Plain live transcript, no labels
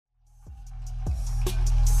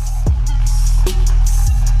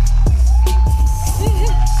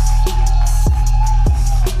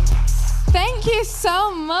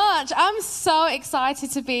so much. I'm so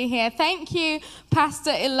excited to be here. Thank you,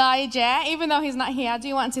 Pastor Elijah. Even though he's not here, I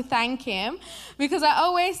do want to thank him because I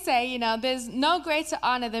always say, there's no greater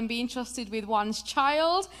honor than being trusted with one's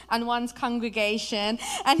child and one's congregation.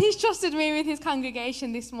 And he's trusted me with his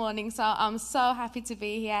congregation this morning, so I'm so happy to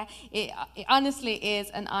be here. It honestly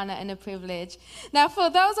is an honor and a privilege. Now,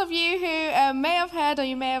 for those of you who may have heard or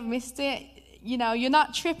you may have missed it, you're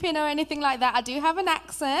not tripping or anything like that. I do have an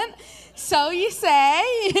accent. So you say.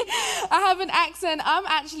 I have an accent. I'm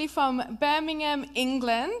actually from Birmingham,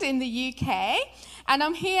 England, in the UK. And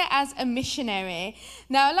I'm here as a missionary.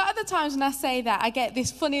 Now, a lot of the times when I say that, I get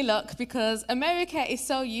this funny look because America is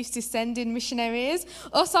so used to sending missionaries.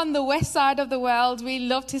 Us on the west side of the world, we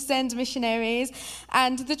love to send missionaries.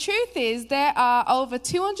 And the truth is, there are over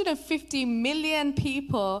 250 million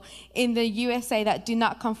people in the USA that do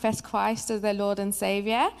not confess Christ as their Lord and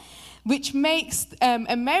Savior, which makes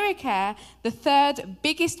America the third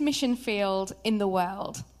biggest mission field in the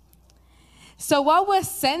world. So while we're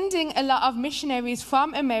sending a lot of missionaries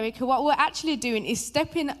from America, what we're actually doing is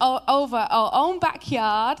stepping over our own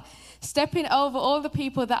backyard, stepping over all the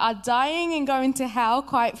people that are dying and going to hell,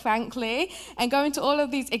 quite frankly, and going to all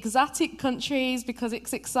of these exotic countries because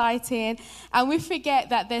it's exciting. And we forget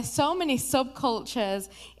that there's so many subcultures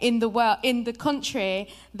in the world, in the country,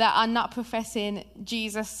 that are not professing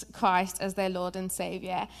Jesus Christ as their Lord and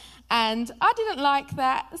Savior. And I didn't like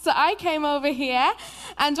that, so I came over here.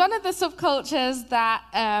 And one of the subcultures that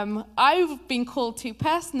I've been called to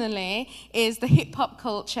personally is the hip-hop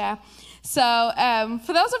culture. So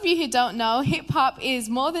for those of you who don't know, hip-hop is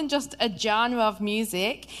more than just a genre of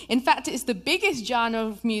music. In fact, it's the biggest genre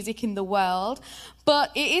of music in the world.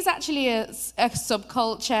 But it is actually a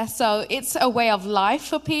subculture, so it's a way of life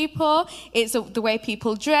for people. It's the way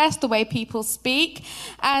people dress, the way people speak.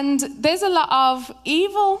 And there's a lot of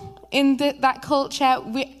evil in that culture.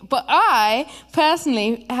 But I,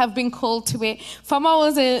 personally, have been called to it. From I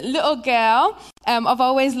was a little girl, I've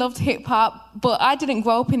always loved hip-hop, but I didn't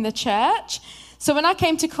grow up in the church. So when I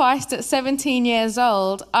came to Christ at 17 years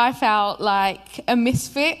old, I felt like a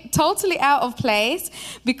misfit, totally out of place,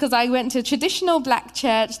 because I went to a traditional black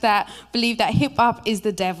church that believed that hip-hop is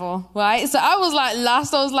the devil, right? So I was like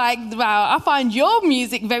lost. I was like, wow, I find your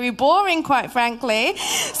music very boring, quite frankly.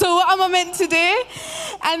 So what am I meant to do?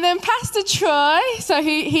 And then Pastor Troy, so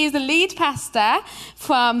he's the lead pastor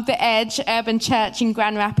from the Edge Urban Church in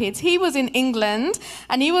Grand Rapids. He was in England,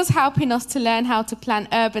 and he was helping us to learn how to plant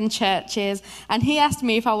urban churches. And he asked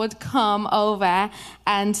me if I would come over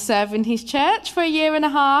and serve in his church for a year and a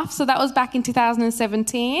half. So that was back in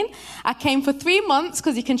 2017. I came for 3 months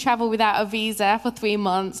because you can travel without a visa for 3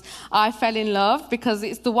 months. I fell in love because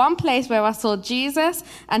it's the one place where I saw Jesus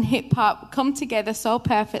and hip-hop come together so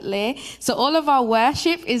perfectly. So all of our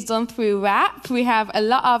worship is done through rap. We have a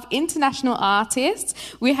lot of international artists.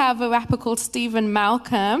 We have a rapper called Stephen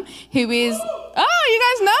Malcolm, who is... Oh, you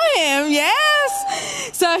guys know him,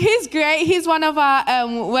 yes. So he's great. He's one of our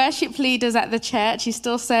worship leaders at the church. He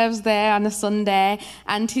still serves there on a Sunday,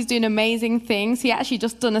 and he's doing amazing things. He actually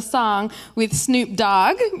just done a song with Snoop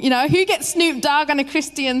Dogg. Who gets Snoop Dogg on a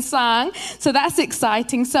Christian song? So that's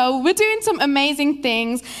exciting. So we're doing some amazing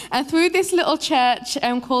things, and through this little church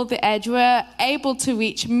called The Edge, we're able to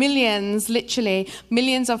reach millions, literally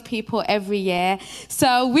millions of people every year.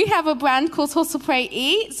 So we have a brand called Hustle, Pray,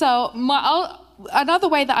 Eat. So another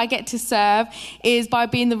way that I get to serve is by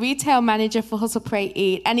being the retail manager for Hustle, Pray,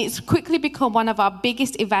 Eat. And it's quickly become one of our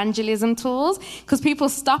biggest evangelism tools because people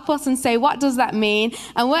stop us and say, what does that mean?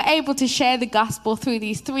 And we're able to share the gospel through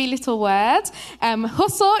these 3 little words.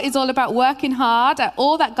 Hustle is all about working hard at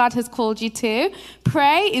all that God has called you to.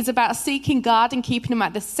 Pray is about seeking God and keeping him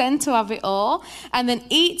at the center of it all. And then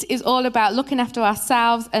eat is all about looking after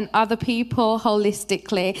ourselves and other people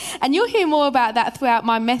holistically. And you'll hear more about that throughout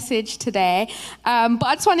my message today. But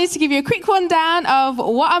I just wanted to give you a quick rundown of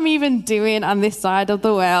what I'm even doing on this side of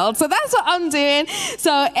the world. So that's what I'm doing.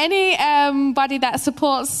 So anybody that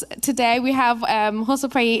supports today, we have Hustle,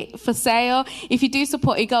 Pray for sale. If you do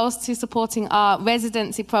support, it goes to supporting our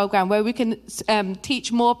residency program where we can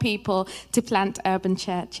teach more people to plant urban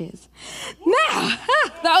churches. Now,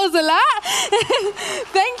 that was a lot.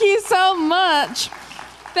 Thank you so much.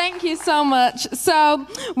 Thank you so much. So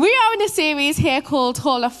we are in a series here called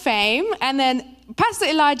Hall of Fame, and then Pastor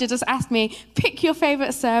Elijah just asked me, pick your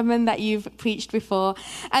favourite sermon that you've preached before.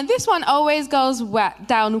 And this one always goes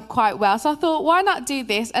down quite well. So I thought, why not do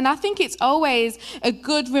this? And I think it's always a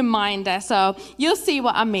good reminder. So you'll see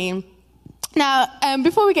what I mean. Now,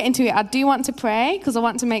 before we get into it, I do want to pray because I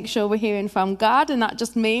want to make sure we're hearing from God and not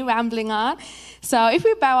just me rambling on. So if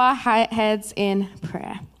we bow our heads in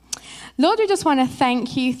prayer. Lord, we just want to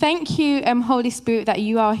thank you. Thank you, Holy Spirit, that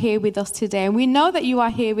you are here with us today. And we know that you are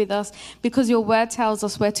here with us because your word tells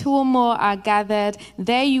us where two or more are gathered,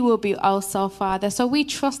 there you will be also, Father. So we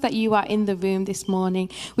trust that you are in the room this morning.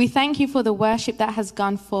 We thank you for the worship that has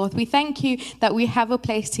gone forth. We thank you that we have a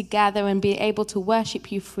place to gather and be able to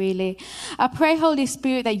worship you freely. I pray, Holy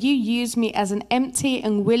Spirit, that you use me as an empty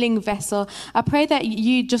and willing vessel. I pray that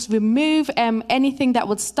you just remove anything that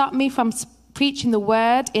would stop me from preaching the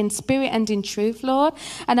word in spirit and in truth, Lord.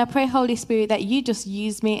 And I pray, Holy Spirit, that you just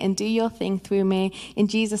use me and do your thing through me. In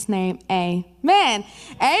Jesus' name, amen.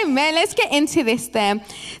 Amen. Let's get into this then.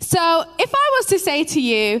 So if I was to say to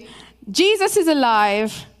you, Jesus is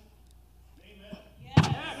alive. Amen.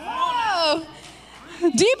 Oh,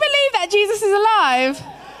 do you believe that Jesus is alive?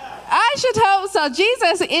 I should hope so.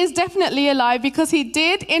 Jesus is definitely alive because he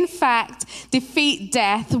did, in fact, defeat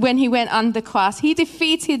death when he went on the cross. He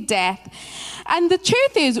defeated death. And the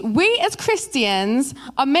truth is, we as Christians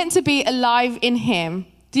are meant to be alive in him.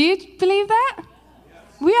 Do you believe that?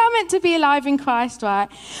 Yes. We are meant to be alive in Christ, right?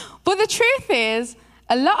 But the truth is,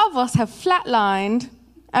 a lot of us have flatlined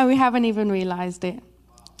and we haven't even realized it.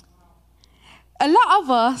 A lot of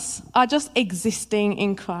us are just existing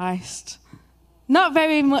in Christ. Not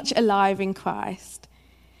very much alive in Christ.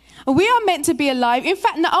 We are meant to be alive. In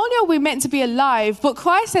fact, not only are we meant to be alive, but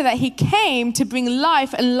Christ said that he came to bring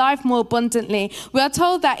life and life more abundantly. We are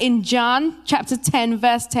told that in John chapter 10,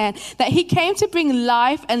 verse 10, that he came to bring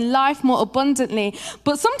life and life more abundantly.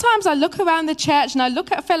 But sometimes I look around the church and I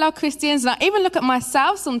look at fellow Christians and I even look at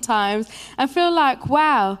myself sometimes and feel like,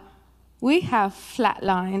 wow, we have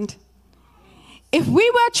flatlined. If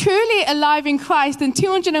we were truly alive in Christ, then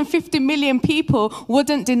 250 million people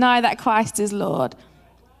wouldn't deny that Christ is Lord.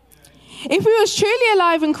 If we were truly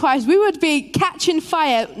alive in Christ, we would be catching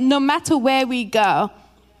fire no matter where we go.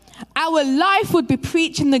 Our life would be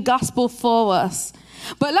preaching the gospel for us.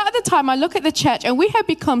 But a lot of the time I look at the church and we have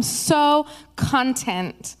become so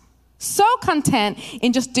content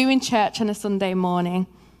in just doing church on a Sunday morning.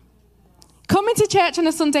 Coming to church on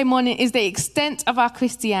a Sunday morning is the extent of our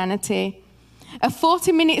Christianity. A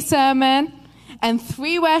 40-minute sermon and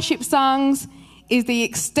 3 worship songs is the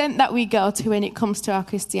extent that we go to when it comes to our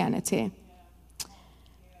Christianity.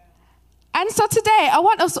 And so today, I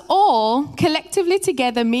want us all, collectively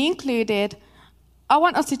together, me included, I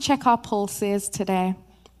want us to check our pulses today.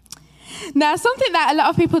 Now, something that a lot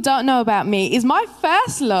of people don't know about me is my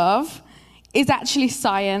first love is actually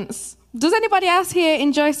science. Does anybody else here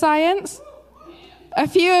enjoy science? A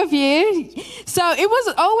few of you. So it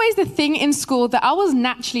was always the thing in school that I was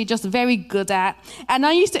naturally just very good at. And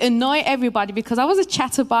I used to annoy everybody because I was a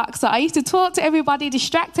chatterbox. So I used to talk to everybody,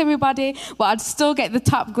 distract everybody, but I'd still get the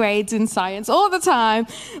top grades in science all the time,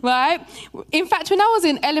 right? In fact, when I was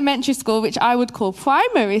in elementary school, which I would call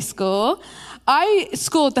primary school, I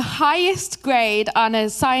scored the highest grade on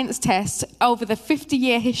a science test over the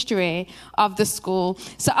 50-year history of the school.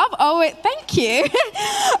 So I've always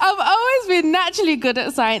been naturally good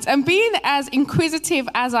at science. And being as inquisitive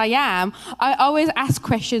as I am, I always ask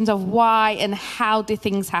questions of why and how do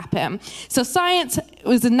things happen. So science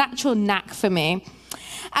was a natural knack for me.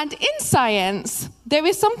 And in science, there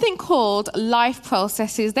is something called life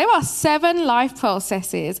processes. There are 7 life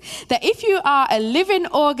processes that if you are a living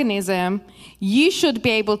organism, you should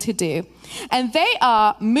be able to do. And they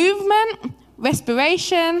are movement,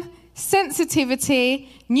 respiration, sensitivity,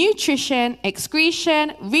 nutrition,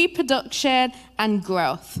 excretion, reproduction, and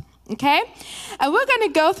growth. Okay? And we're going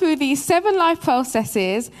to go through these 7 life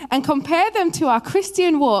processes and compare them to our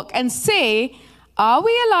Christian walk and see, are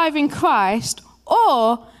we alive in Christ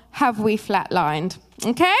or have we flatlined?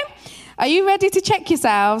 Okay? Are you ready to check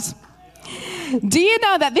yourselves? Do you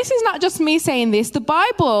know that this is not just me saying this? The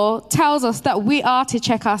Bible tells us that we are to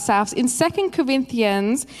check ourselves. In 2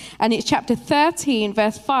 Corinthians, and it's chapter 13,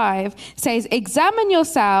 verse 5, says, examine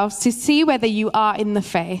yourselves to see whether you are in the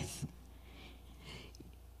faith.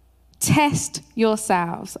 Test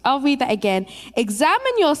yourselves. I'll read that again.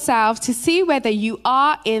 Examine yourselves to see whether you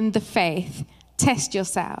are in the faith. Test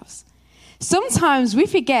yourselves. Sometimes we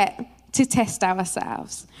forget to test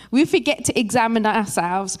ourselves. We forget to examine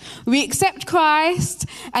ourselves. We accept Christ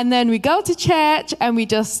and then we go to church and we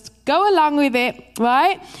just go along with it,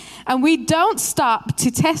 right? And we don't stop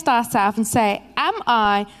to test ourselves and say, am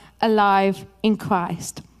I alive in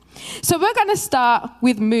Christ? So we're going to start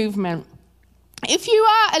with movement. If you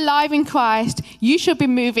are alive in Christ, you should be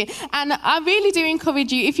moving. And I really do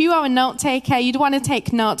encourage you, if you are a note taker, you'd want to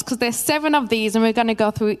take notes because there's 7 of these and we're going to go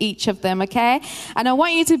through each of them, okay? And I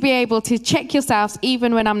want you to be able to check yourselves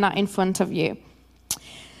even when I'm not in front of you.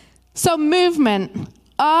 So movement.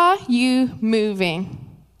 Are you moving?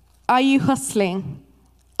 Are you hustling?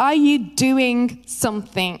 Are you doing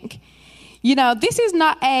something? You know, this is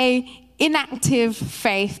not a inactive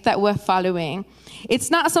faith that we're following. It's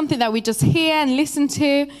not something that we just hear and listen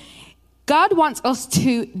to. God wants us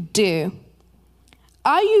to do.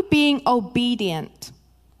 Are you being obedient?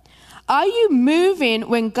 Are you moving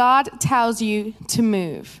when God tells you to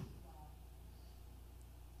move?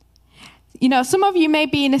 You know, some of you may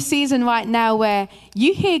be in a season right now where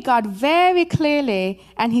you hear God very clearly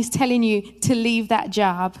and he's telling you to leave that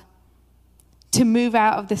job, to move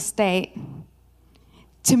out of the state,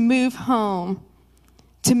 to move home,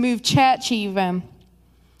 to move church even.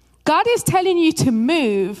 God is telling you to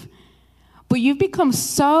move, but you've become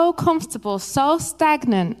so comfortable, so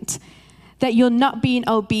stagnant that you're not being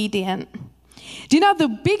obedient. Do you know the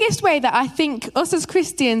biggest way that I think us as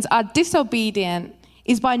Christians are disobedient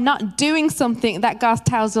is by not doing something that God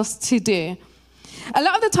tells us to do. A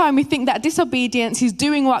lot of the time we think that disobedience is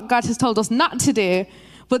doing what God has told us not to do,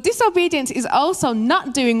 but disobedience is also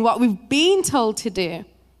not doing what we've been told to do.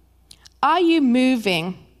 Are you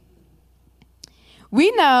moving? We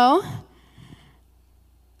know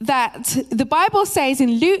that the Bible says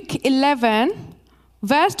in Luke 11,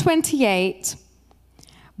 verse 28,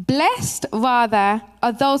 blessed rather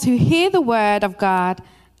are those who hear the word of God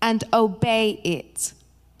and obey it.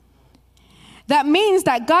 That means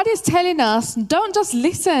that God is telling us, don't just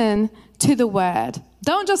listen to the word.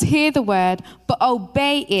 Don't just hear the word, but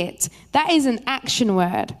obey it. That is an action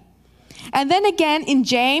word. And then again in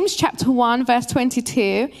James chapter 1, verse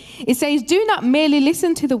 22, it says, do not merely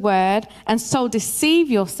listen to the word and so deceive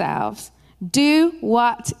yourselves. Do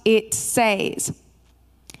what it says.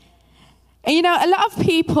 And you know, a lot of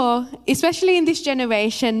people, especially in this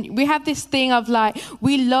generation, we have this thing of like,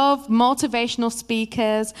 we love motivational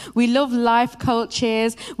speakers, we love life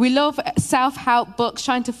coaches, we love self-help books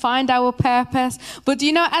trying to find our purpose. But do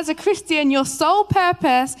you know, as a Christian, your sole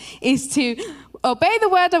purpose is to obey the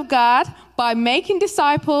word of God by making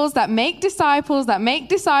disciples that make disciples, that make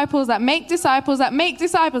disciples, that make disciples, that make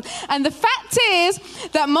disciples. And the fact is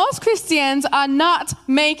that most Christians are not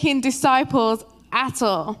making disciples at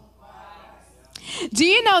all. Do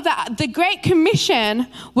you know that the Great Commission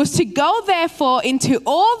was to go therefore into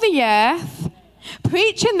all the earth,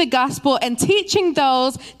 preaching the gospel and teaching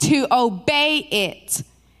those to obey it?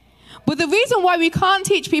 But the reason why we can't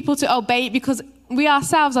teach people to obey it because we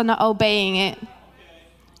ourselves are not obeying it.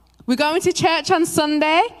 We're going to church on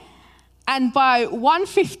Sunday, and by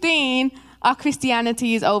 1:15, our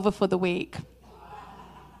Christianity is over for the week.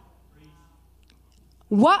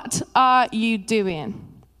 What are you doing?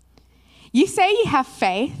 You say you have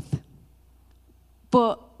faith,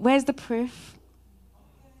 but where's the proof?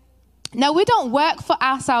 Now, we don't work for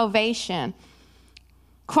our salvation.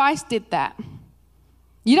 Christ did that.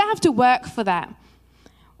 You don't have to work for that.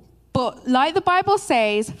 But like the Bible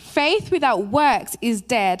says, faith without works is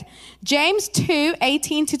dead. James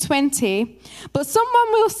 2:18-20. But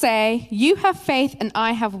someone will say, you have faith and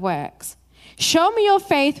I have works. Show me your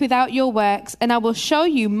faith without your works, and I will show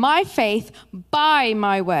you my faith by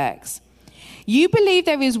my works. You believe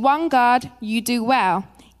there is one God, you do well.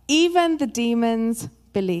 Even the demons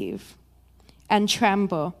believe and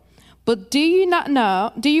tremble. But do you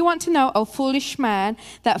want to know, O foolish man,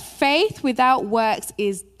 that faith without works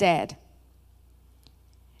is dead?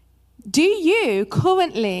 Do you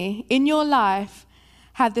currently in your life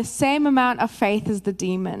have the same amount of faith as the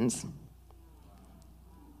demons?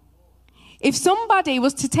 If somebody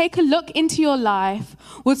was to take a look into your life,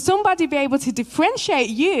 would somebody be able to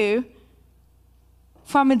differentiate you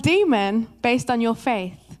from a demon based on your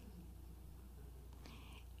faith?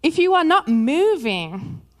 If you are not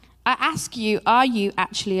moving, I ask you, are you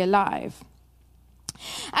actually alive?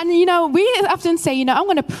 And, you know, we often say, you know, I'm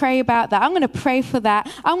going to pray about that. I'm going to pray for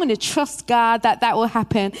that. I'm going to trust God that that will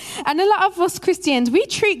happen. And a lot of us Christians, we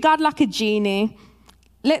treat God like a genie.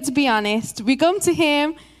 Let's be honest. We come to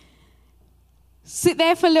him, sit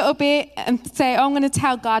there for a little bit and say, oh, I'm going to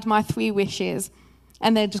tell God my 3 wishes.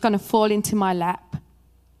 And they're just going to fall into my lap.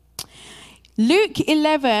 Luke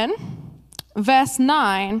 11, verse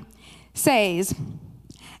 9 says,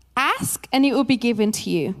 ask and it will be given to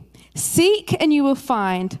you. Seek and you will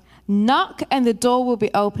find. Knock and the door will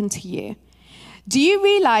be open to you. Do you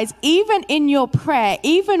realize even in your prayer,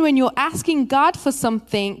 even when you're asking God for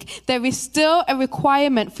something, there is still a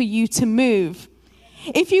requirement for you to move?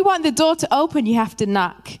 If you want the door to open, you have to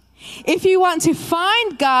knock. If you want to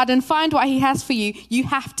find God and find what he has for you, you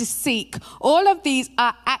have to seek. All of these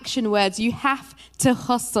are action words. You have to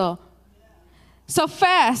hustle. So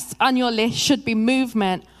first on your list should be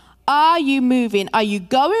movement. Are you moving? Are you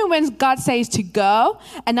going when God says to go?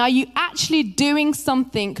 And are you actually doing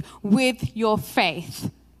something with your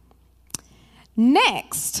faith?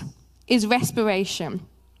 Next is respiration.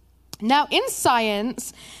 Now, in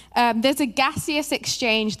science, there's a gaseous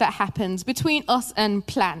exchange that happens between us and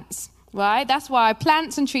plants, right? That's why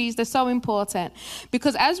plants and trees, they're so important.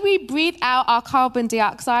 Because as we breathe out our carbon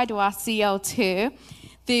dioxide or our CO2,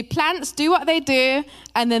 the plants do what they do,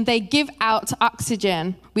 and then they give out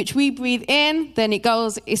oxygen, which we breathe in, then it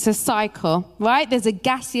goes, it's a cycle, right? There's a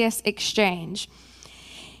gaseous exchange.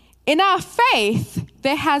 In our faith,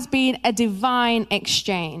 there has been a divine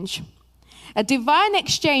exchange. A divine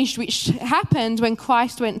exchange which happened when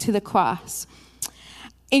Christ went to the cross.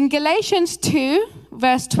 In Galatians 2,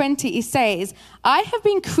 verse 20, it says, I have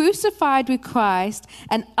been crucified with Christ,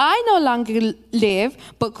 and I no longer live,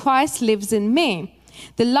 but Christ lives in me.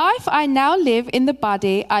 The life I now live in the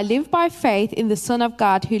body, I live by faith in the Son of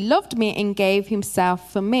God who loved me and gave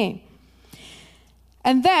himself for me.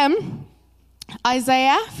 And then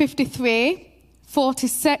Isaiah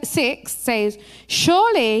 53:46 says,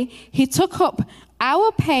 surely he took up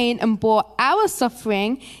our pain and bore our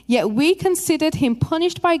suffering, yet we considered him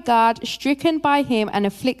punished by God, stricken by him and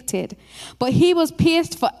afflicted. But he was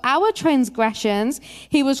pierced for our transgressions,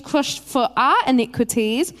 he was crushed for our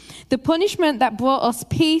iniquities. The punishment that brought us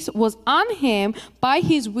peace was on him, by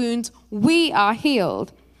his wounds we are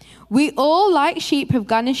healed. We all, like sheep, have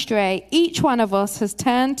gone astray. Each one of us has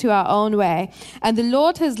turned to our own way, and the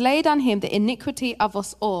Lord has laid on him the iniquity of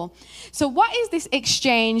us all. So what is this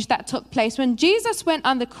exchange that took place? When Jesus went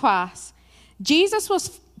on the cross, Jesus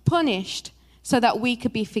was punished so that we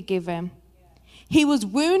could be forgiven. He was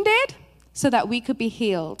wounded so that we could be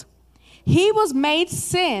healed. He was made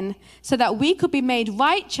sin so that we could be made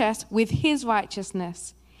righteous with his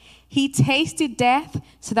righteousness. He tasted death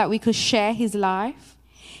so that we could share his life.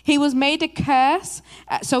 He was made a curse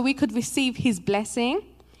so we could receive his blessing.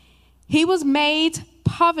 He was made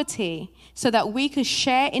poverty so that we could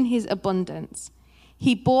share in his abundance.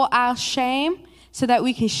 He bore our shame so that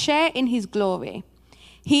we can share in his glory.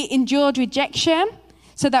 He endured rejection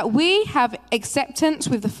so that we have acceptance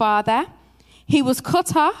with the Father. He was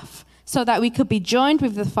cut off so that we could be joined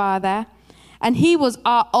with the Father. And he was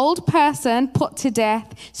our old person put to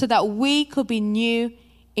death so that we could be new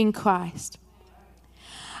in Christ.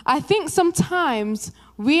 I think sometimes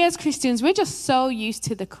we as Christians, we're just so used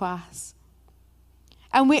to the cross.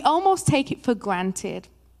 And we almost take it for granted.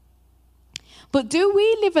 But do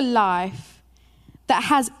we live a life that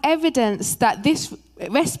has evidence that this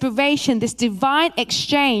respiration, this divine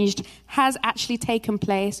exchange has actually taken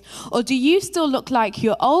place? Or do you still look like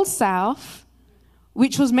your old self,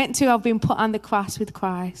 which was meant to have been put on the cross with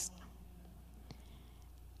Christ?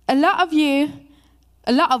 A lot of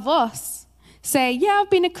us, say, yeah, I've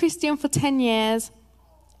been a Christian for 10 years,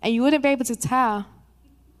 and you wouldn't be able to tell.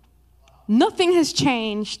 Nothing has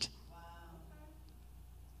changed.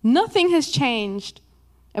 Nothing has changed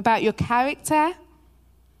about your character,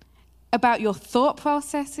 about your thought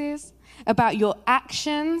processes, about your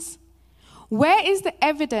actions. Where is the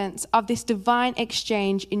evidence of this divine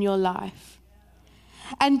exchange in your life?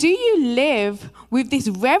 And do you live with this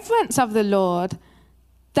reverence of the Lord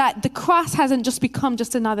that the cross hasn't just become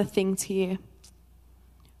just another thing to you?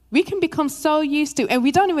 We can become so used to, and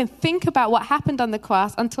we don't even think about what happened on the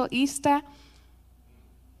cross until Easter.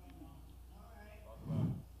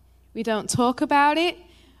 We don't talk about it.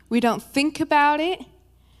 We don't think about it.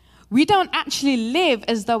 We don't actually live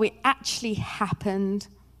as though it actually happened.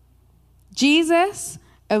 Jesus,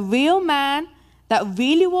 a real man that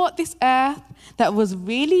really walked this earth, that was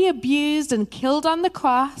really abused and killed on the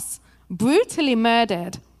cross, brutally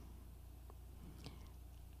murdered.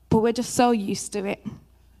 But we're just so used to it.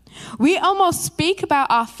 We almost speak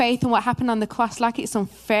about our faith and what happened on the cross like it's some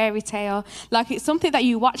fairy tale, like it's something that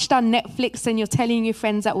you watched on Netflix and you're telling your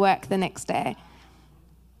friends at work the next day.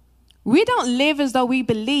 We don't live as though we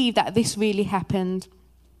believe that this really happened.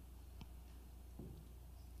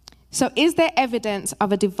 So is there evidence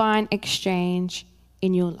of a divine exchange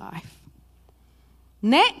in your life?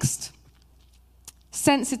 Next,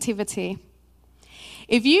 sensitivity.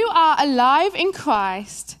 If you are alive in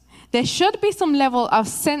Christ, there should be some level of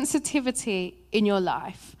sensitivity in your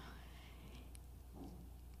life.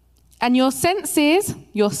 And your senses,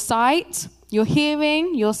 your sight, your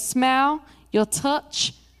hearing, your smell, your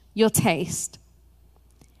touch, your taste.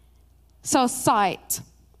 So sight.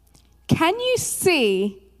 Can you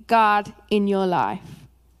see God in your life?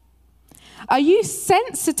 Are you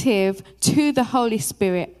sensitive to the Holy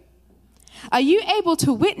Spirit? Are you able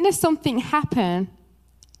to witness something happen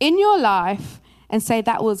in your life and say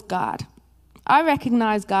that was God? I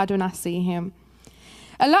recognize God when I see him.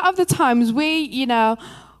 A lot of the times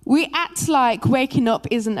we act like waking up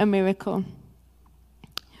isn't a miracle.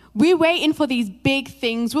 We're waiting for these big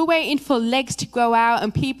things. We're waiting for legs to grow out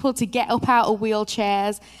and people to get up out of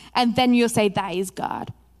wheelchairs, and then you'll say, that is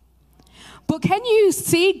God. But can you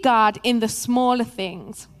see God in the smaller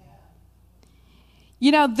things?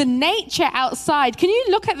 The nature outside. Can you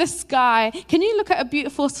look at the sky? Can you look at a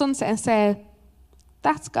beautiful sunset and say,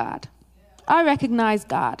 that's God? I recognize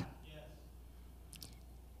God.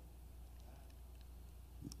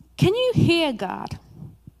 Can you hear God?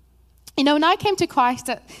 When I came to Christ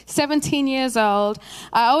at 17 years old,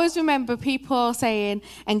 I always remember people saying,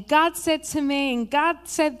 and God said to me, and God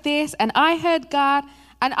said this, and I heard God,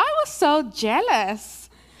 and I was so jealous.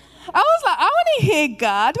 I was like, I want to hear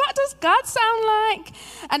God. What does God sound like?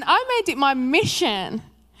 And I made it my mission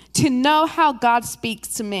to know how God speaks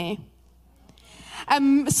to me.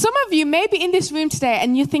 And some of you may be in this room today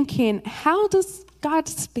and you're thinking, how does God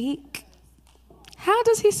speak? How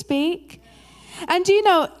does he speak? And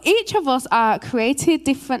each of us are created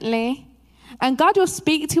differently. And God will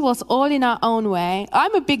speak to us all in our own way.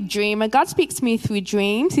 I'm a big dreamer. God speaks to me through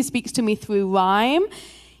dreams. He speaks to me through rhyme.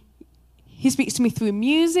 He speaks to me through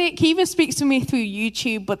music. He even speaks to me through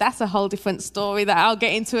YouTube, but that's a whole different story that I'll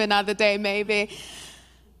get into another day maybe.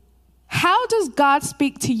 How does God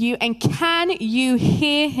speak to you, and can you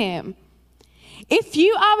hear him? If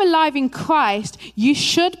you are alive in Christ, you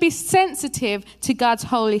should be sensitive to God's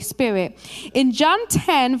Holy Spirit. In John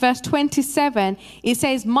 10, verse 27, it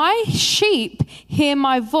says, my sheep hear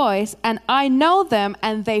my voice, and I know them,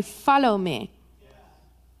 and they follow me.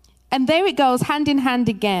 And there it goes, hand in hand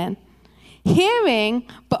again. Hearing,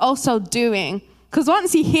 but also doing. Because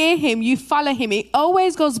once you hear him, you follow him. It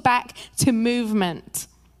always goes back to movement.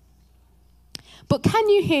 But can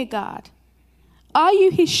you hear God? Are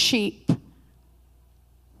you his sheep?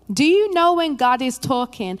 Do you know when God is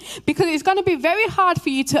talking? Because it's going to be very hard for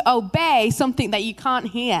you to obey something that you can't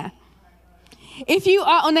hear. If you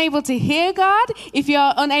are unable to hear God, if you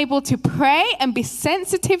are unable to pray and be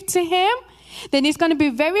sensitive to him, then it's going to be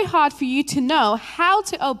very hard for you to know how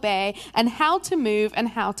to obey and how to move and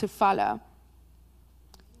how to follow.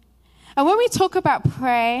 And when we talk about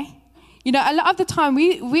pray, a lot of the time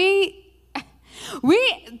we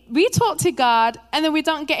talk to God and then we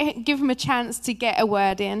don't give him a chance to get a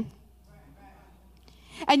word in.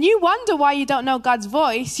 And you wonder why you don't know God's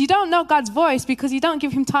voice. You don't know God's voice because you don't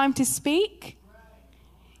give him time to speak.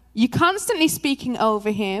 You're constantly speaking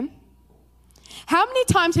over him. How many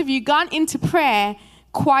times have you gone into prayer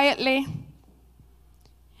quietly?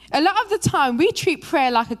 A lot of the time we treat prayer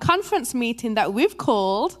like a conference meeting that we've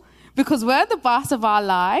called because we're the boss of our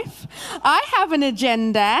life. I have an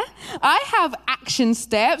agenda. I have action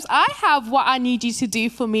steps. I have what I need you to do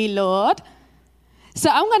for me, Lord. So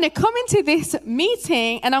I'm going to come into this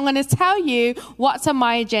meeting and I'm going to tell you what's on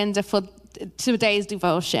my agenda for today's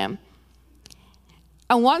devotion.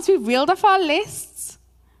 And once we've reeled off our lists,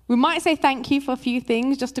 we might say thank you for a few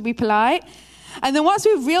things just to be polite. And then once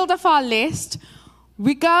we've reeled off our list,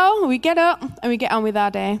 we get up and we get on with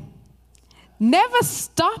our day. Never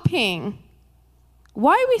stopping.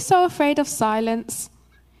 Why are we so afraid of silence?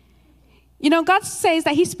 God says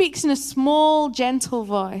that he speaks in a small, gentle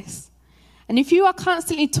voice. And if you are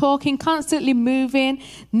constantly talking, constantly moving,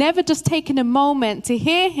 never just taking a moment to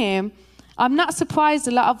hear him, I'm not surprised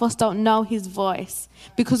a lot of us don't know his voice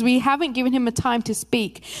because we haven't given him a time to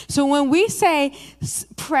speak. So when we say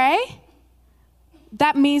pray,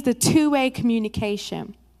 that means the two-way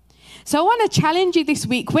communication. So I want to challenge you this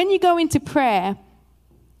week. When you go into prayer,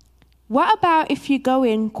 what about if you go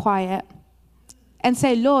in quiet and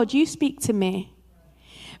say, Lord, you speak to me?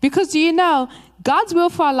 Because do you know, God's will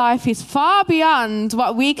for our life is far beyond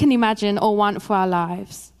what we can imagine or want for our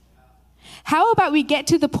lives. How about we get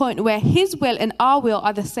to the point where his will and our will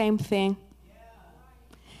are the same thing?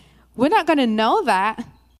 We're not going to know that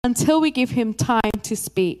until we give him time to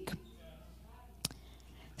speak.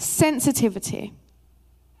 Sensitivity.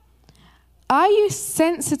 Are you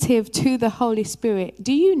sensitive to the Holy Spirit?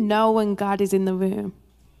 Do you know when God is in the room?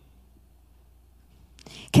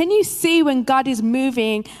 Can you see when God is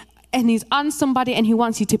moving and he's on somebody and he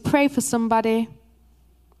wants you to pray for somebody?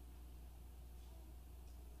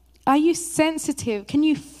 Are you sensitive? Can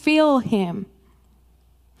you feel him?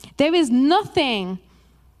 There is nothing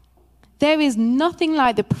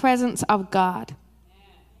like the presence of God.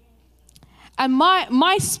 And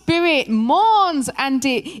my spirit mourns and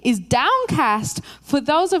it is downcast for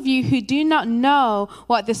those of you who do not know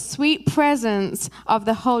what the sweet presence of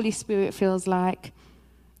the Holy Spirit feels like.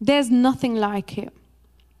 There's nothing like it.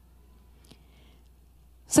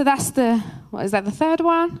 So that's the third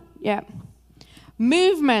one? Yeah.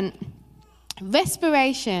 Movement,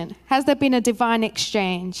 respiration. Has there been a divine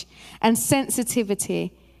exchange? And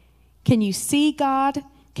sensitivity. Can you see God?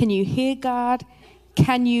 Can you hear God?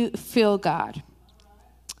 Can you feel God?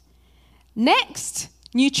 Next,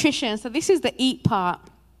 nutrition. So this is the eat part.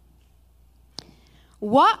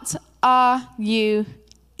 What are you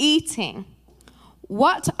eating?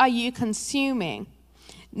 What are you consuming?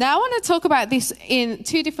 Now, I want to talk about this in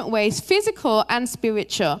two different ways, physical and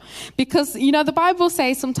spiritual. Because, the Bible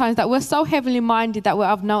says sometimes that we're so heavenly minded that we're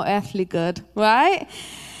of no earthly good, right?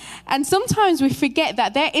 And sometimes we forget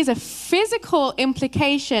that there is a physical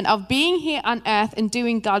implication of being here on earth and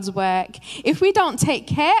doing God's work. If we don't take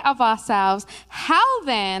care of ourselves, how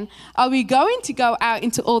then are we going to go out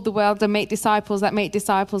into all the world and make disciples that make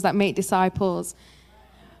disciples that make disciples?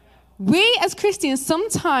 We as Christians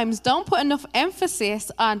sometimes don't put enough emphasis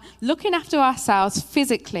on looking after ourselves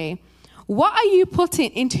physically. What are you putting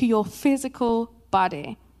into your physical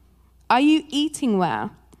body? Are you eating well?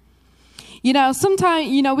 Sometimes,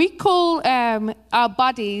 we call our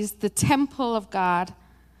bodies the temple of God,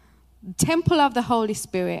 the temple of the Holy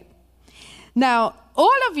Spirit. Now,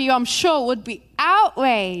 all of you, I'm sure, would be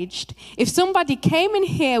outraged if somebody came in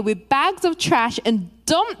here with bags of trash and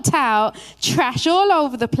dumped out trash all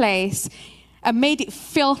over the place and made it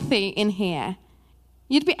filthy in here.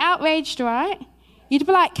 You'd be outraged, right? You'd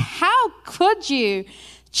be like, how could you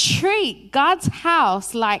treat God's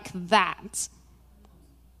house like that?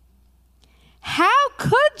 How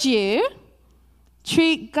could you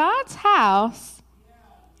treat God's house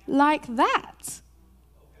like that?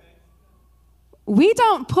 We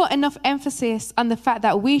don't put enough emphasis on the fact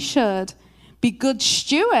that we should be good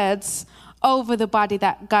stewards over the body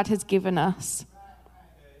that God has given us.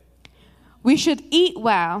 We should eat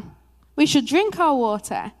well. We should drink our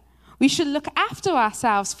water. We should look after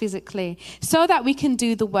ourselves physically so that we can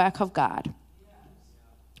do the work of God.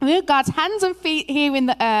 We're God's hands and feet here in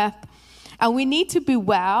the earth, and we need to be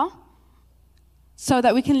well so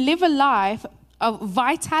that we can live a life of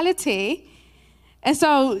vitality. And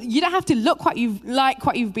so you don't have to look what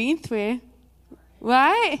you've been through,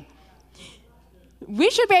 right?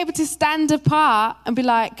 We should be able to stand apart and be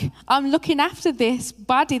like, I'm looking after this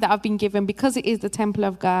body that I've been given because it is the temple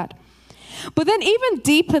of God. But then even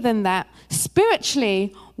deeper than that,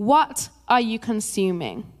 spiritually, what are you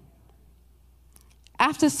consuming?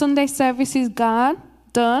 After Sunday service is done,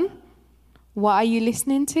 what are you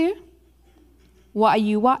listening to? What are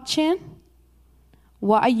you watching?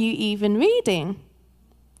 What are you even reading?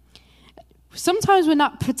 Sometimes we're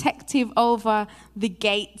not protective over the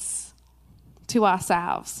gates to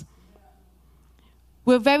ourselves.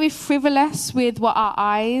 We're very frivolous with what our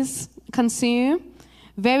eyes consume,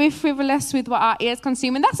 very frivolous with what our ears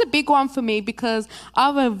consume. And that's a big one for me because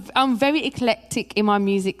I'm very eclectic in my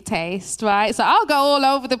music taste, right? So I'll go all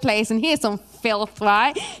over the place and hear some filth,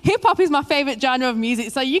 right? Hip-hop is my favorite genre of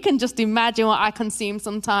music, so you can just imagine what I consume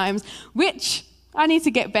sometimes, which I need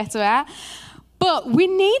to get better at. But we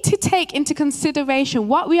need to take into consideration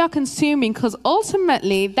what we are consuming because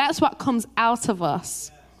ultimately that's what comes out of us,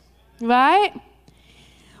 right?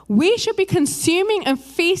 We should be consuming and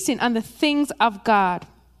feasting on the things of God.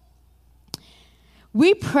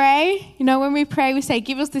 We pray, when we pray, we say,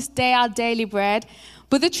 give us this day our daily bread.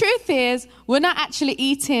 But the truth is, we're not actually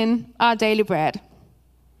eating our daily bread.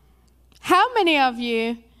 How many of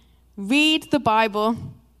you read the Bible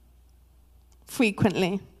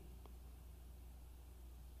frequently?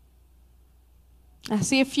 I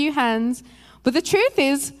see a few hands, but the truth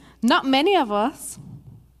is, not many of us.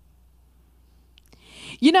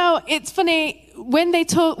 It's funny, when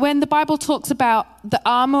the Bible talks about the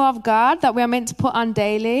armor of God that we are meant to put on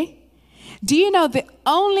daily, do you know the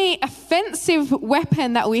only offensive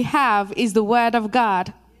weapon that we have is the word of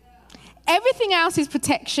God? Everything else is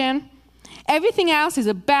protection. Everything else is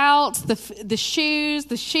a belt, the shoes,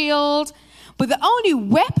 the shield. But the only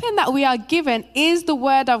weapon that we are given is the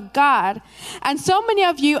word of God. And so many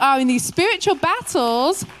of you are in these spiritual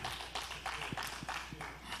battles,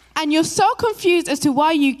 and you're so confused as to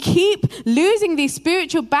why you keep losing these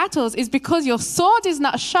spiritual battles is because your sword is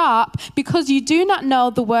not sharp, because you do not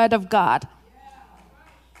know the word of God.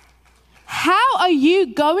 How are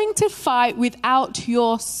you going to fight without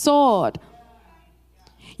your sword?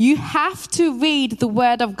 You have to read the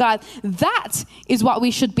word of God. That is what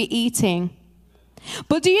we should be eating.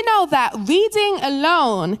 But do you know that reading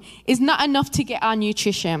alone is not enough to get our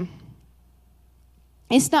nutrition?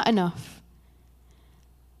 It's not enough.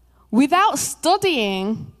 Without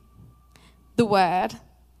studying the word,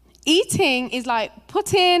 eating is like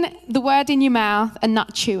putting the word in your mouth and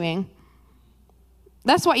not chewing.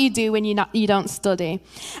 That's what you do when you don't study.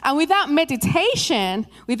 And without meditation,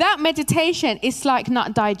 it's like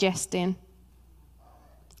not digesting.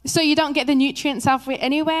 So you don't get the nutrients out of it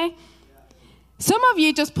anyway. Some of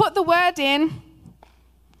you just put the word in.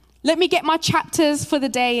 Let me get my chapters for the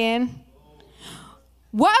day in.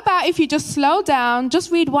 What about if you just slow down,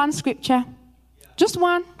 just read one scripture? Just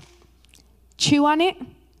one. Chew on it,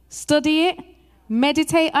 study it,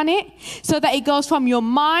 meditate on it, so that it goes from your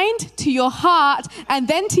mind to your heart and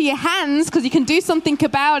then to your hands, because you can do something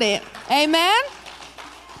about it. Amen?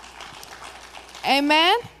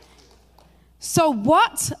 Amen? So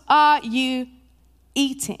what are you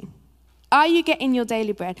eating? Are you getting your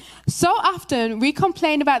daily bread? So often we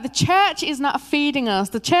complain about the church is not feeding us.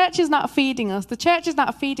 The church is not feeding us. The church is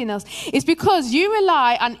not feeding us. It's because you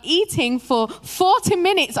rely on eating for 40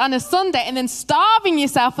 minutes on a Sunday and then starving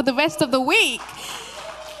yourself for the rest of the week.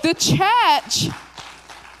 The church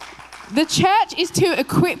is to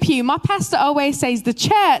equip you. My pastor always says the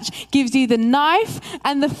church gives you the knife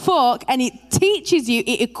and the fork, and it teaches you,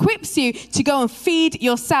 it equips you to go and feed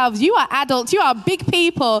yourselves. You are adults, you are big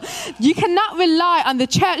people. You cannot rely on the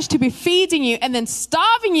church to be feeding you and then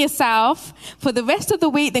starving yourself for the rest of the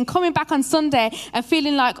week, then coming back on Sunday and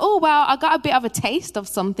feeling like, oh, well, I got a bit of a taste of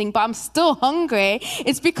something, but I'm still hungry.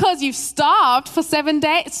 It's because you've starved for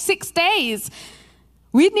 6 days.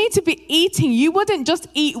 We need to be eating. You wouldn't just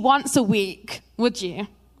eat once a week, would you?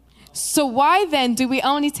 So why then do we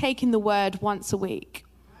only take in the word once a week?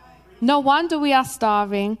 No wonder we are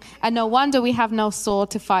starving, and no wonder we have no sword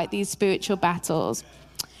to fight these spiritual battles.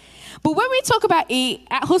 But when we talk about eat,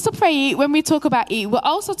 at Hustle Pray Eat, when we talk about eat, we're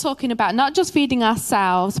also talking about not just feeding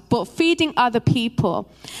ourselves, but feeding other people.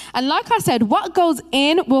 And like I said, what goes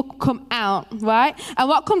in will come out, right? And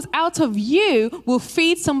what comes out of you will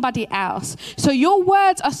feed somebody else. So your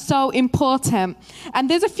words are so important. And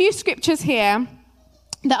there's a few scriptures here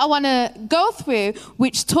that I want to go through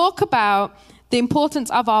which talk about the importance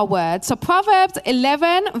of our words. So Proverbs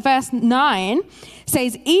 11 verse 9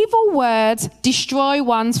 says, evil words destroy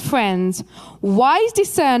one's friends. Wise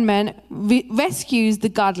discernment rescues the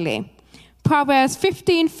godly. Proverbs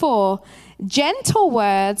 15:4, gentle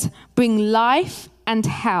words bring life and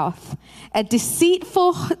health. A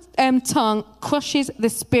deceitful tongue crushes the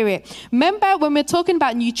spirit. Remember, when we're talking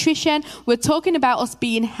about nutrition, we're talking about us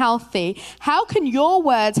being healthy. How can your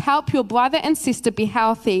words help your brother and sister be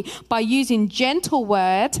healthy? By using gentle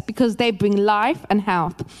words, because they bring life and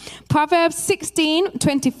health. Proverbs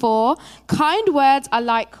 16:24, kind words are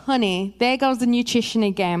like honey. There goes the nutrition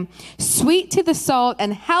again. Sweet to the soul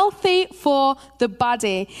and healthy for the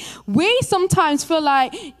body. We sometimes feel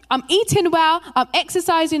like, I'm eating well, I'm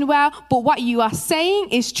exercising well, but what you are saying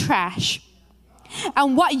is trash.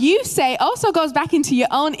 And what you say also goes back into your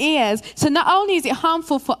own ears. So not only is it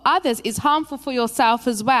harmful for others, it's harmful for yourself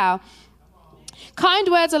as well. Kind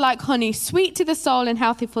words are like honey, sweet to the soul and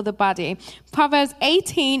healthy for the body. Proverbs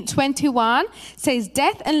 18:21 says,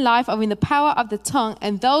 death and life are in the power of the tongue,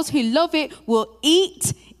 and those who love it will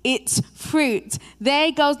eat its fruit.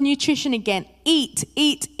 There goes nutrition again. Eat,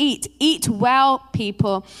 eat, eat. Eat well,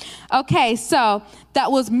 people. Okay, so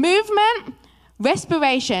that was movement.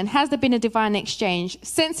 Respiration. Has there been a divine exchange?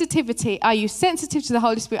 Sensitivity. Are you sensitive to the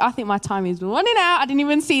Holy Spirit? I think my time is running out. I didn't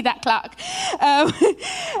even see that clock.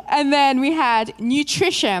 And then we had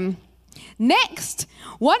nutrition. Next,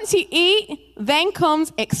 once you eat, then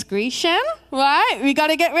comes excretion, right? We got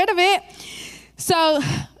to get rid of it. So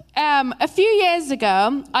a few years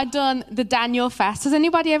ago, I'd done the Daniel fast. Has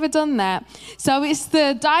anybody ever done that? So it's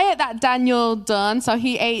the diet that Daniel done. So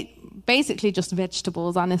he ate basically just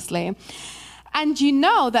vegetables, honestly. And you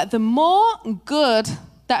know that the more good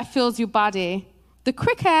that fills your body, the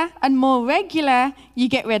quicker and more regular you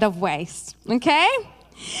get rid of waste, okay?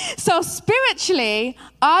 So spiritually,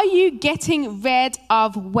 are you getting rid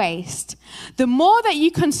of waste? The more that you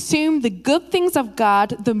consume the good things of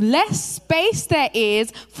God, the less space there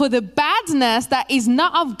is for the badness that is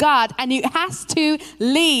not of God, and it has to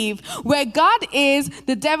leave. Where God is,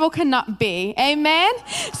 the devil cannot be. Amen?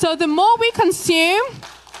 So the more we consume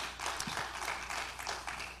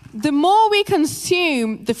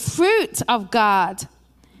the fruit of God,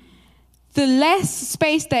 the less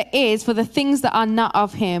space there is for the things that are not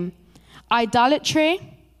of him. Idolatry,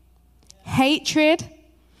 hatred,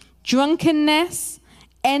 drunkenness,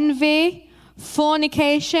 envy,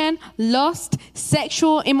 fornication, lust,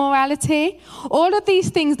 sexual immorality, all of these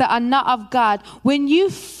things that are not of God. When you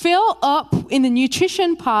fill up in the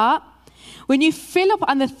nutrition part, when you fill up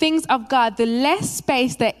on the things of God, the less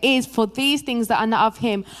space there is for these things that are not of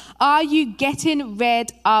him. Are you getting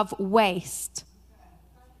rid of waste?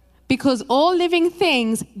 because all living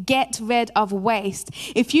things get rid of waste.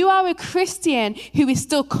 If you are a Christian who is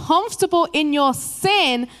still comfortable in your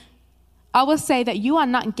sin, I will say that you are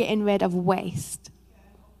not getting rid of waste.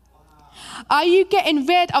 Are you getting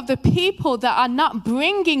rid of the people that are not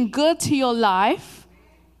bringing good to your life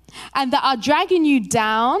and that are dragging you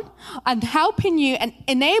down and helping you and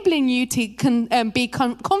enabling you to be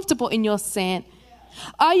comfortable in your sin?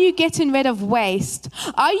 Are you getting rid of waste?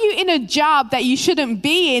 Are you in a job that you shouldn't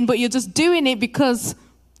be in, but you're just doing it because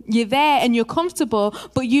you're there and you're comfortable,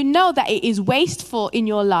 but you know that it is wasteful in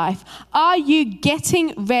your life? Are you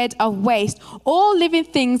getting rid of waste? All living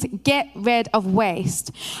things get rid of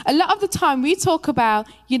waste. A lot of the time we talk about,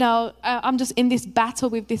 I'm just in this battle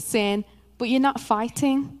with this sin, but you're not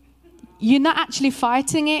fighting. You're not actually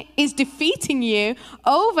fighting it. It's defeating you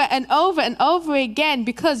over and over and over again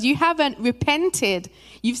because you haven't repented.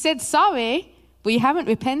 You've said sorry, but you haven't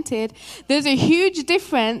repented. There's a huge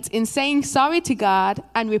difference in saying sorry to God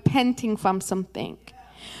and repenting from something.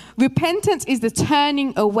 Repentance is the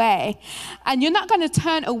turning away. And you're not going to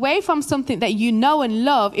turn away from something that you know and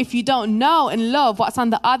love if you don't know and love what's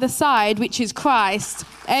on the other side, which is Christ.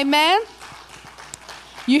 Amen?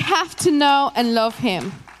 You have to know and love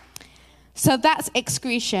him. So that's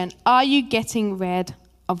excretion. Are you getting rid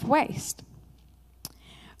of waste?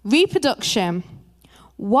 Reproduction.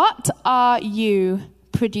 What are you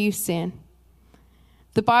producing?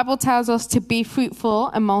 The Bible tells us to be fruitful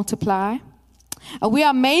and multiply. And we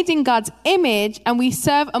are made in God's image and we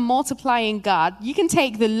serve a multiplying God. You can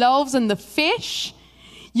take the loaves and the fish.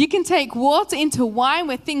 You can take water into wine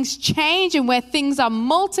where things change and where things are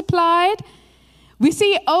multiplied. We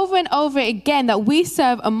see it over and over again that we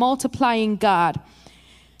serve a multiplying God.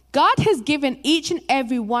 God has given each and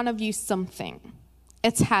every one of you something,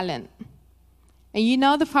 a talent. And you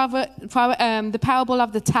know the parable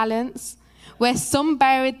of the talents, where some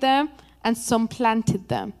buried them and some planted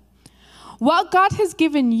them. What God has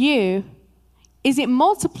given you, is it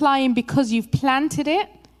multiplying because you've planted it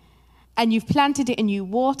and you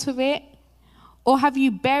water it? Or have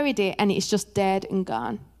you buried it and it's just dead and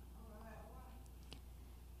gone?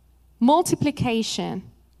 Multiplication.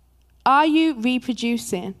 Are you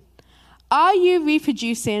reproducing? Are you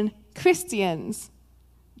reproducing Christians?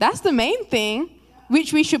 That's the main thing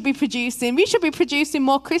which we should be producing. We should be producing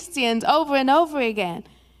more Christians over and over again.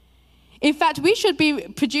 In fact, we should be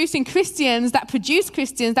producing Christians that produce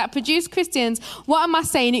Christians that produce Christians. What am I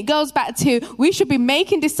saying? It goes back to we should be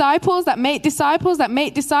making disciples that make disciples that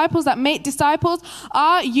make disciples that make disciples.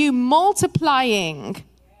 Are you multiplying?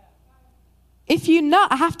 If you're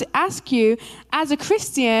not, I have to ask you, as a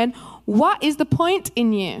Christian, what is the point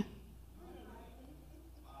in you?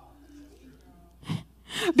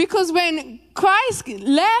 Because when Christ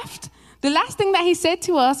left, the last thing that he said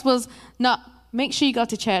to us was, no, make sure you go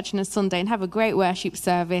to church on a Sunday and have a great worship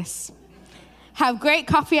service. Have great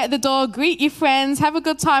coffee at the door, greet your friends, have a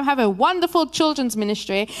good time, have a wonderful children's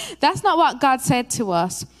ministry. That's not what God said to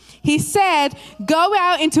us. He said, go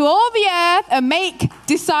out into all the earth and make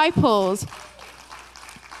disciples.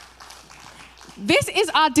 This is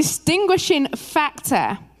our distinguishing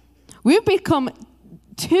factor. We've become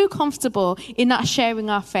too comfortable in not sharing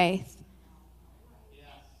our faith.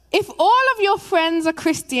 If all of your friends are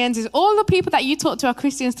Christians, if all the people that you talk to are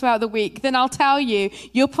Christians throughout the week, then I'll tell you,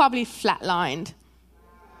 you're probably flatlined.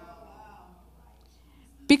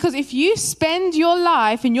 Because if you spend your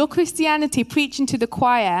life and your Christianity preaching to the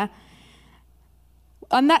choir,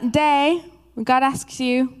 on that day, when God asks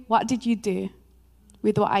you, what did you do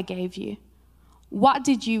with what I gave you? What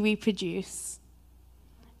did you reproduce?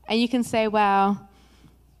 And you can say, well,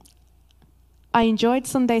 I enjoyed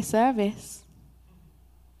Sunday service.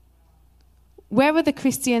 Where are the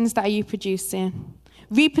Christians that are you producing?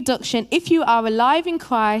 Reproduction. If you are alive in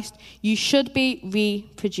Christ, you should be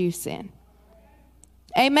reproducing.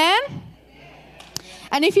 Amen?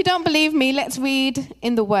 And if you don't believe me, let's read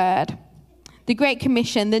in the Word. The Great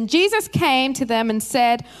Commission. Then Jesus came to them and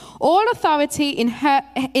said, all authority in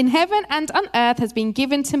heaven and on earth has been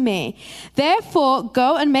given to me. Therefore,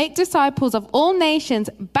 go and make disciples of all nations,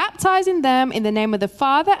 baptizing them in the name of the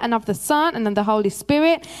Father and of the Son and of the Holy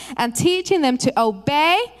Spirit, and teaching them to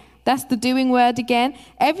obey, that's the doing word again,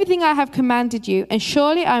 everything I have commanded you, and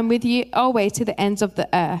surely I am with you always to the ends of the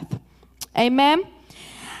earth. Amen.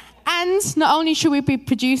 And not only should we be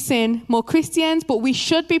producing more Christians, but we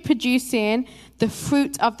should be producing the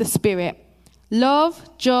fruit of the Spirit.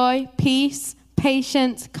 Love, joy, peace,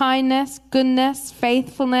 patience, kindness, goodness,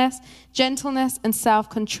 faithfulness, gentleness, and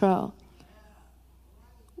self-control.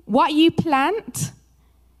 What you plant,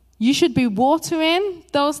 you should be watering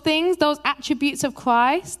those things, those attributes of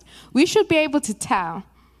Christ. We should be able to tell.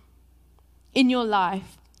 in your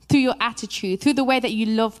life, through your attitude, through the way that you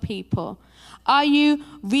love people? Are you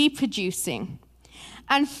reproducing?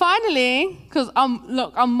 And finally, because I'm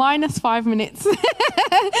 -5 minutes,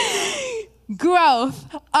 growth.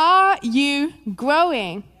 Are you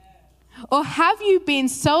growing? Or have you been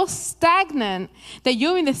so stagnant that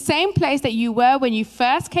you're in the same place that you were when you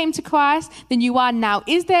first came to Christ than you are now?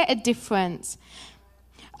 Is there a difference?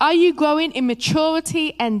 Are you growing in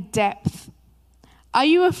maturity and depth? Are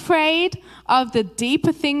you afraid of the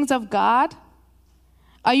deeper things of God?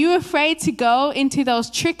 Are you afraid to go into those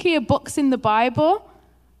trickier books in the Bible?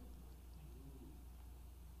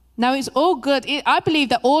 Now, it's all good. I believe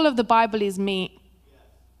that all of the Bible is meat.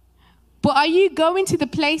 But are you going to the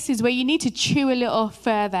places where you need to chew a little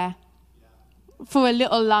further, for a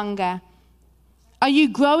little longer? Are you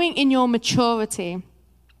growing in your maturity?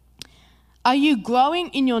 Are you growing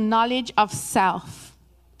in your knowledge of self?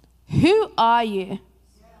 Who are you?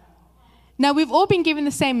 Now, we've all been given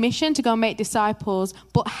the same mission to go make disciples,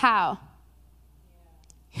 but how?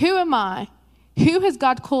 Who am I? Who has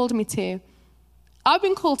God called me to? I've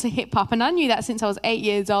been called to hip-hop, and I knew that since I was 8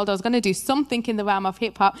 years old. I was going to do something in the realm of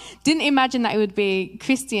hip-hop. Didn't imagine that it would be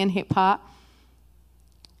Christian hip-hop.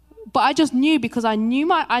 But I just knew, because I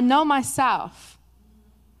know myself.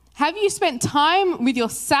 Have you spent time with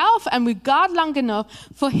yourself and with God long enough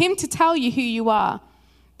for him to tell you who you are?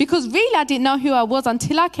 Because really, I didn't know who I was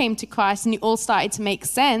until I came to Christ and it all started to make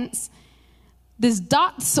sense. There's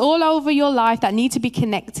dots all over your life that need to be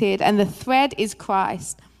connected, and the thread is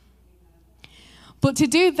Christ. But to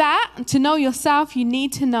do that, to know yourself, you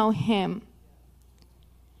need to know him.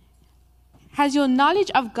 Has your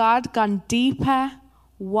knowledge of God gone deeper,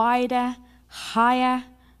 wider, higher?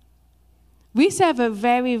 We serve a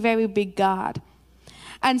very, very big God.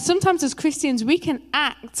 And sometimes as Christians, we can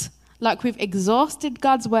act like we've exhausted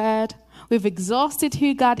God's word, we've exhausted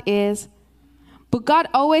who God is. But God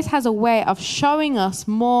always has a way of showing us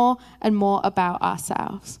more and more about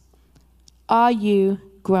ourselves. Are you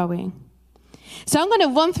growing? So I'm going to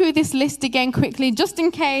run through this list again quickly, just in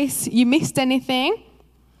case you missed anything.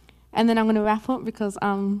 And then I'm going to wrap up because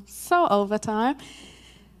I'm so over time.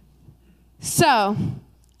 So,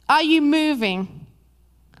 are you moving?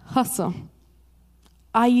 Hustle.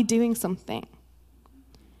 Are you doing something?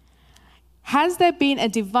 Has there been a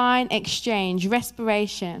divine exchange,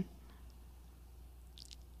 respiration?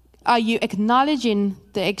 Are you acknowledging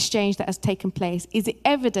the exchange that has taken place? Is it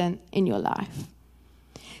evident in your life?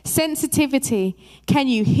 Sensitivity. Can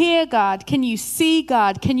you hear God? Can you see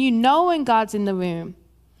God? Can you know when God's in the room?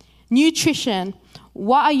 Nutrition.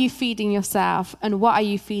 What are you feeding yourself and what are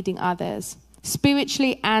you feeding others?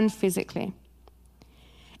 Spiritually and physically.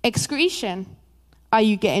 Excretion. Are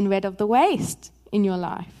you getting rid of the waste in your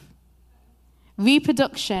life?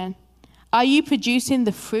 Reproduction. Are you producing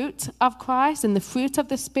the fruit of Christ and the fruit of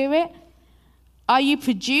the Spirit? Are you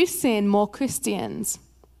producing more Christians?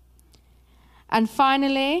 And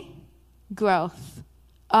finally, growth.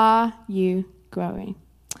 Are you growing?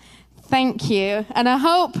 Thank you. And I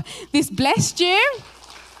hope this blessed you.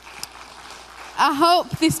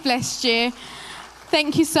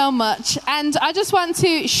 Thank you so much. And I just want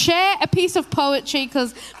to share a piece of poetry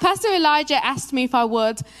because Pastor Elijah asked me if I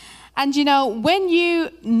would. And you know, when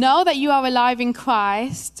you know that you are alive in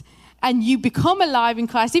Christ and you become alive in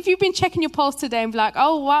Christ, if you've been checking your pulse today and be like,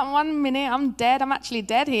 oh, 1 minute, I'm dead, I'm actually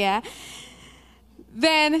dead here,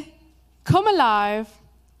 then come alive.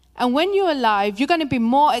 And when you're alive, you're going to be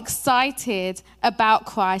more excited about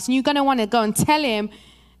Christ. And you're going to want to go and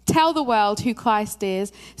tell the world who Christ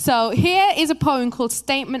is. So here is a poem called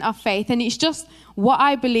Statement of Faith. And it's just what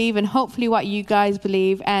I believe and hopefully what you guys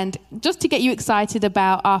believe. And just to get you excited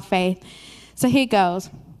about our faith. So here goes.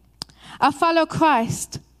 I follow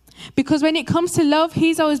Christ because when it comes to love,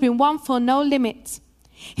 he's always been one for no limits.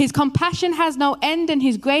 His compassion has no end and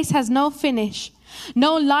his grace has no finish.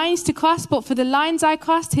 No lines to cross, but for the lines I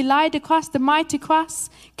crossed, he lied across the mighty cross,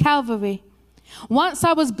 Calvary. Once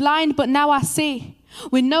I was blind, but now I see.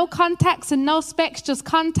 With no contacts and no specs, just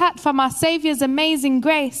contact from our Savior's amazing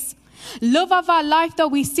grace. Love of our life, though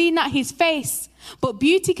we see not his face, but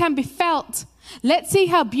beauty can be felt. Let's see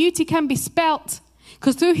how beauty can be spelt.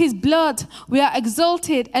 Because through his blood, we are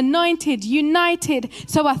exalted, anointed, united.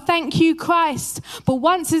 So I thank you, Christ. But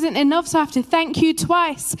once isn't enough, so I have to thank you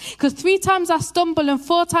twice. Because 3 times I stumble and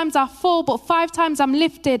 4 times I fall, but 5 times I'm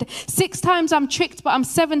lifted. 6 times I'm tricked, but I'm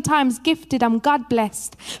 7 times gifted. I'm God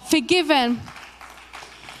blessed, forgiven,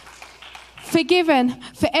 forgiven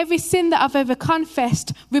for every sin that I've ever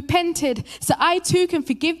confessed, repented, so I too can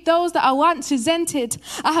forgive those that I once resented.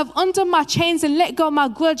 I have undone my chains and let go of my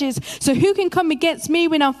grudges, so who can come against me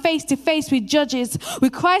when I'm face to face with judges?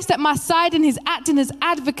 With Christ at my side and he's acting as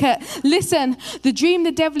advocate. Listen, the dream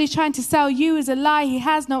the devil is trying to sell you is a lie. He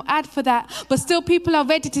has no ad for that, but still people are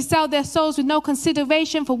ready to sell their souls with no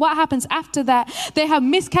consideration for what happens after that. They have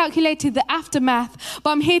miscalculated the aftermath, but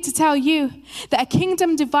I'm here to tell you that a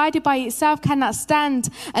kingdom divided by itself cannot stand,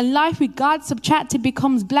 and life with God subtracted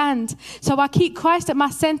becomes bland. So I keep Christ at my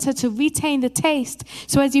center to retain the taste.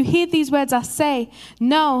 So as you hear these words I say,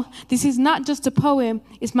 no, this is not just a poem,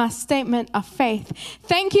 it's my statement of faith.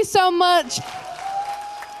 Thank you so much.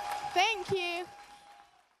 Thank you.